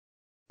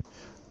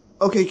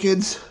Okay,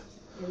 kids.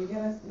 Okay, we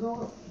gotta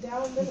go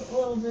down a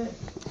little bit.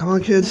 Come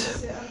on, kids.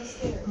 Sit on the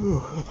stairs. Ooh,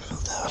 I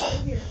fell down.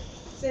 Right here.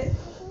 Sit.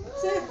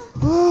 Sit.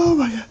 Oh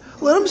my God!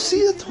 Let them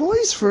see the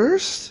toys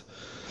first.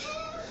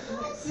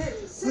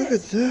 Sit. Sit. Look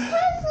at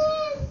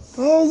that.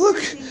 Oh,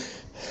 look.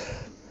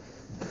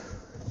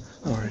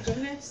 All right.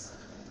 Goodness.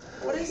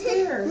 What is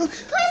there? Look.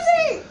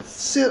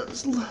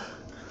 Sit.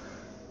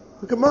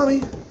 Look at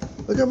mommy.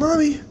 Look at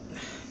mommy.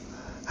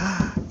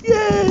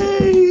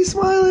 Yay!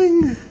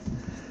 Smiling.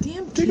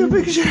 Damn. Take a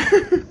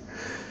picture.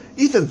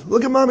 Ethan,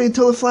 look at mommy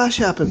until the flash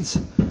happens.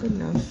 Good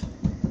enough.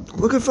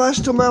 Look at flash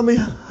till mommy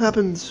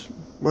happens.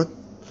 What?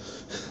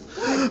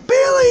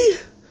 Bailey!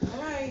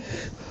 Alright.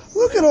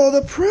 Look at all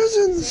the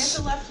presents.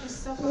 Santa left his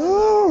stuff on.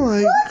 Oh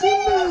my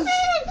goodness.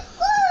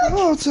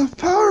 Oh, it's a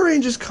Power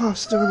Rangers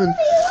costume and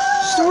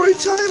story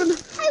time and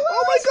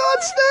oh my God,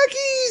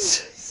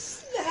 snackies!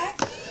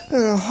 Snack.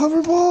 And a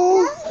hover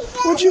ball.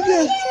 What'd you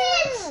get?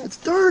 It's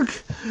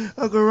dark.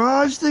 A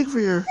garage thing for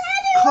your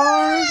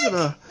cars and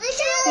a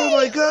oh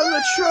my God, and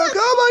a truck.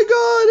 Oh my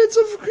God, it's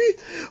a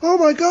oh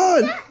my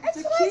God. It's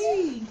a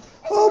key.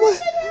 Oh my,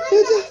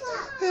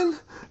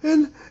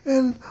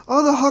 and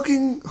all the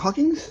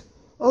hockings,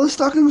 all the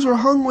stockings were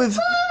hung with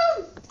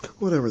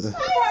whatever the.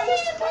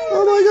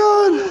 Oh my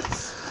God!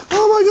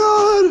 Oh my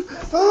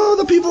God! Oh,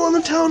 the people in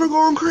the town are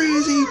going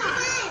crazy.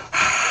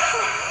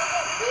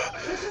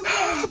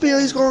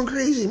 Bailey's going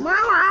crazy.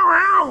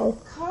 Cars.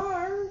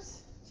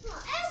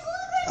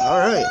 All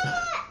right.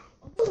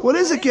 What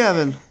is it,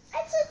 Gavin?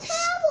 It's a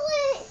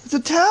tablet. It's a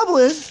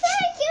tablet.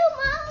 Thank you,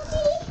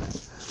 Mommy.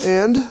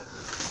 And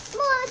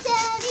Come on,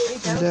 Daddy.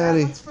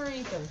 Daddy. That one's for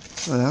Ethan.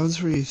 oh, that one's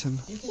for Ethan.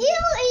 Here,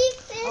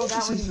 Ethan. Oh,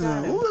 that one's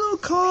got Oh, it. little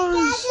cars.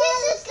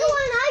 This is the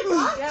one I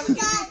got. Yeah, Got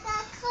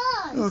that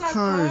card. Little got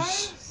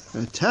cars.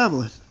 A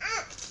tablet.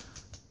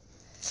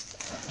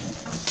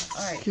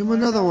 Alright. Give him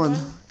another one.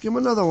 Give him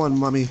another one,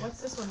 Mommy.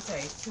 What's this one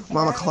say? To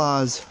Mama Dad,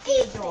 Claus.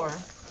 Theodore.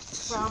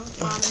 From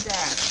Mom and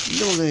Dad.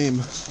 Middle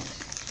name.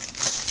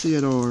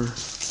 Theodore.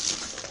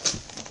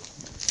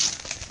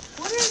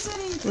 What is it,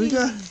 Ethan? What do you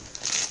got?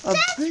 A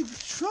big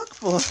truck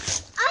book.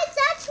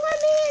 That's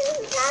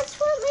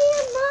what me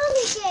and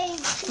Mommy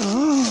gave.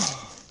 Oh.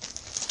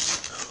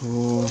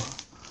 Cool.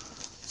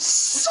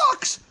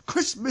 Socks!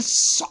 Christmas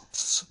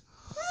socks!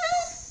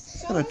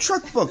 And a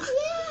truck book.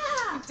 Yeah.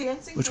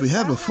 Dancing Which for we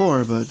had Gavin.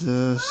 before, but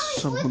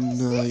someone,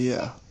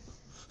 yeah.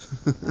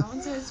 That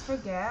one says for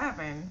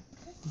Gavin.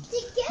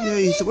 Yeah,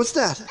 Ethan, what's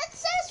that? It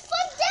says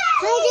for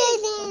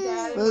Daddy.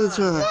 Dad and That's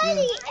Mom. right.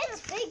 Daddy,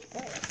 it's big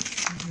there.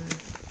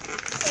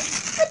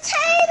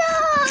 Potato.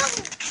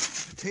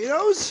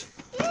 Potatoes?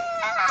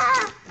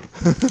 Yeah.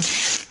 I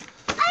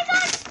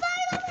got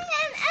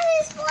Spider-Man and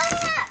he's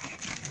black.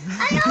 I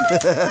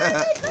always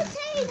wanted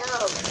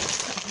potatoes.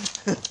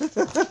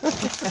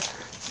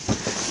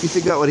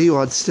 Ethan got what he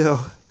wants too.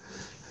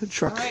 A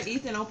truck. Alright,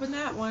 Ethan, open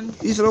that one.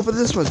 Ethan, open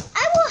this one.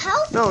 I will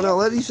help. No, no,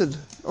 let Ethan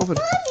open.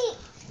 Mommy,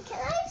 can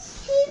I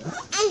see? Can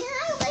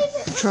I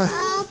leave it? Try.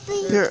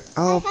 Here,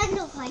 I got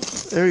no light.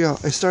 there you go.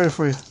 I started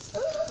for you.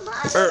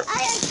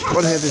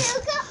 One-handed.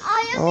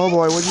 Oh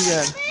boy, what'd you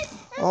get?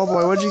 Oh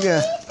boy, what'd you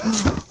get?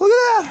 Look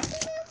at that!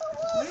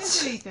 What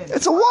is it, Ethan?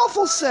 It's a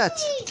waffle set!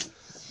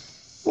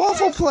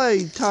 Waffle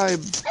play time!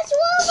 It's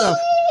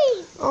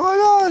Wolverine. Oh my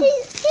God!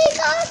 He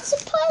got some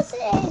pussy.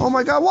 Oh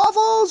my God,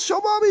 waffles! Show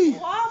mommy!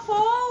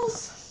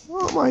 Waffles!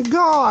 Oh my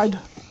God!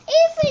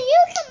 Ethan,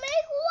 you can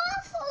make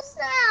waffles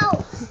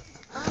now.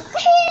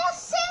 Here's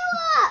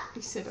syrup.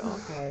 He said,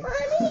 okay.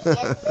 Mommy,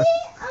 give me.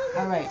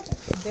 Alright,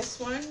 this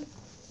one.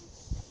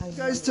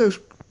 Guys, to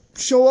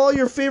show all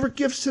your favorite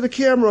gifts to the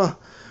camera.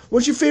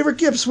 What's your favorite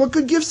gifts? What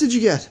good gifts did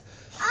you get?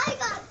 I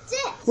got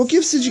this. What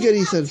gifts did you get,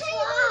 Ethan? A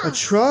Potato.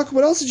 truck?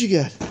 What else did you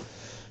get?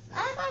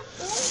 I got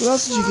this. What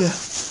else did you get?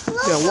 You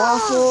got a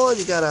waffle, and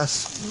you got a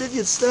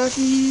minion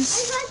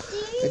snackies.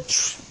 I got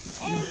these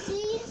and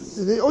these.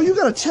 And then, oh, you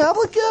got a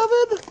tablet,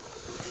 Gavin?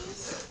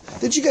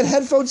 Did you get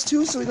headphones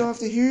too, so we don't have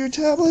to hear your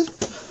tablet?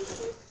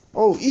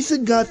 Oh,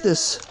 Ethan got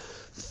this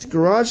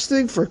garage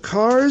thing for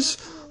cars.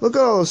 Look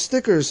at all those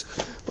stickers.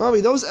 Mommy,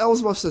 those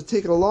elves must have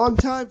taken a long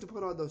time to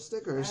put on those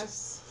stickers.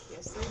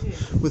 Yes, they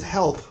did. With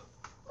help.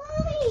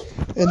 Mommy.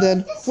 And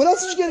then, what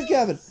else did you get,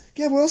 Gavin?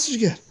 Gavin, what else did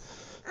you get?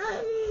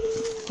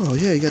 Oh,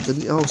 yeah, you got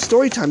the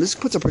story time. This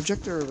puts a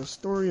projector of a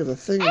story of a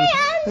thing.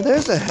 And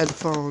there's the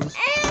headphones.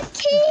 And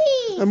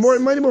keys. And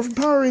Mighty Morphin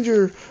Power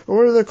Ranger, or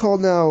what are they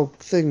called now,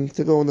 thing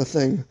to go in the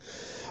thing.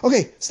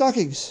 Okay,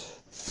 stockings.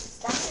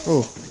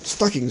 Oh,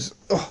 stockings.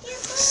 Oh,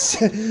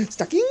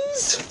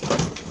 stockings?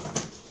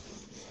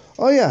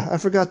 Oh, yeah, I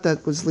forgot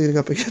that was leading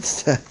up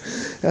against that.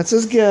 That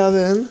says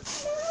Gavin.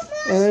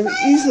 And then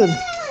Ethan.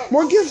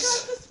 More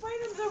gifts.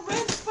 The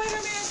red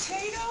Spider-Man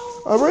potato.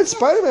 A red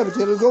Spider-Man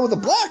potato to go with the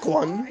black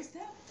one.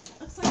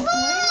 Looks like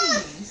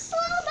brains.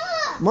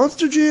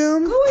 Monster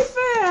Jam. Gooey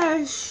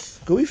fish.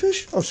 Gooey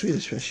fish? Oh,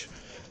 Swedish fish.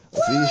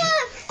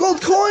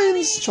 Gold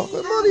coins.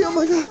 Chocolate money. Oh,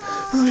 my God.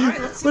 Oh, yeah.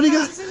 Alright, let's see What do you what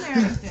got? else is in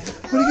there, Ethan.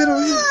 What do you get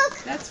over here?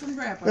 That's from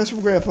Grandpa. That's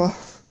from Grandpa.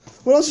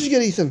 What else did you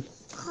get, Ethan?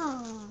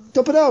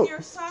 Dump it out.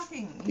 Your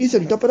stocking.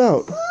 Ethan, dump it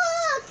out.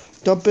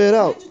 Dump it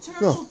out. Ninja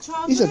Turtle No,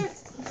 chocolate. Ethan.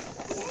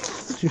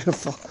 You're gonna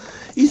fall.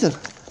 Ethan,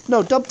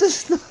 no, dump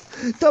this. No,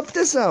 dump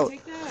this out.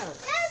 Take that out.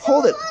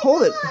 Hold it.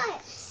 Hold it.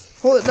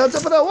 Hold it. Now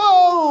dump it out.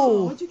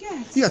 Whoa! What'd you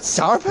get? You got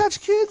Sour Patch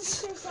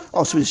Kids? There's something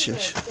Oh, sweet else in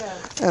shish. it.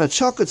 Yeah. And a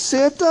chocolate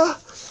Santa.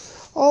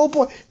 Oh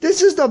boy,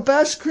 this is the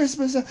best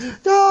Christmas.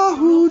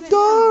 Dahu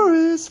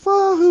Doris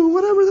Fahu,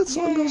 whatever that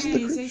song goes in the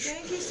Yay, say Grinch.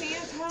 thank you,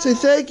 Santa. Say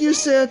thank you,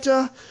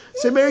 Santa.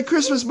 Say Merry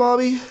Christmas,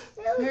 Mommy.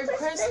 Merry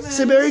Christmas.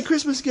 Say Merry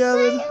Christmas,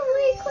 Gavin.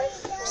 Merry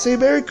Christmas. Say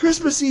Merry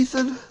Christmas,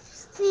 Ethan.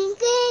 Mommy,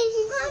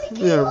 can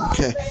Yeah, you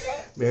okay. open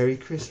it? Merry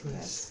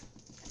Christmas.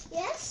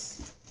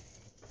 Yes.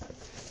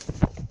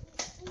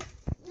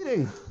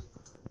 Eating.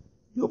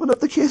 You opened up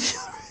the candy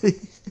already.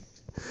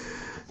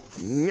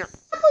 Yeah.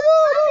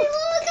 Mommy,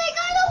 look, I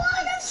got a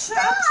lot of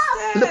stuff.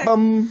 Lip Chapstick.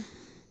 balm.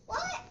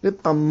 What?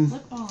 Lip balm.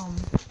 Lip balm. Mommy,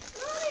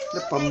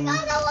 Lip look, balm. I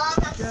got a lot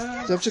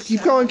of stuff. Just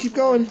keep going, keep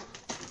going.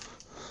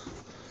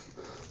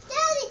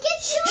 Daddy,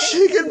 get your...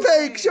 Shake and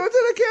bake. Show it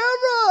to the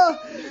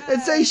camera.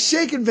 And say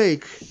shake and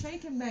bake.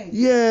 Shake and bake.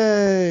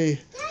 Yay.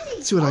 Daddy,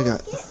 Let's see what I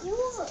got. get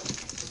yours.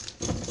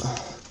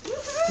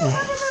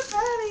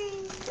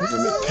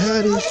 Peppermint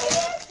patties.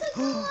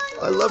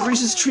 I love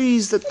Reese's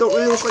trees that don't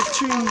really look like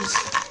trees.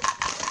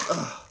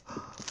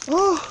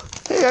 Oh,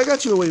 hey, I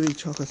got you a wavy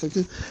chocolate thing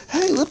too.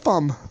 Hey, lip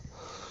balm.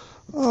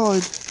 Oh,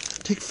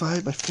 take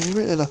 5, my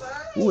favorite. And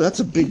ooh, that's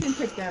a You big. can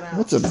pick that out.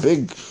 That's a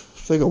big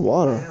thing of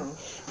water.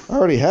 I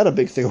already had a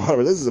big thing of water,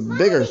 but this is a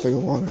bigger thing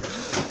of water.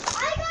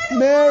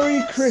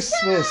 Merry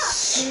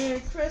Christmas. Merry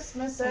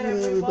Christmas,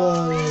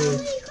 Everybody.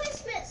 everybody.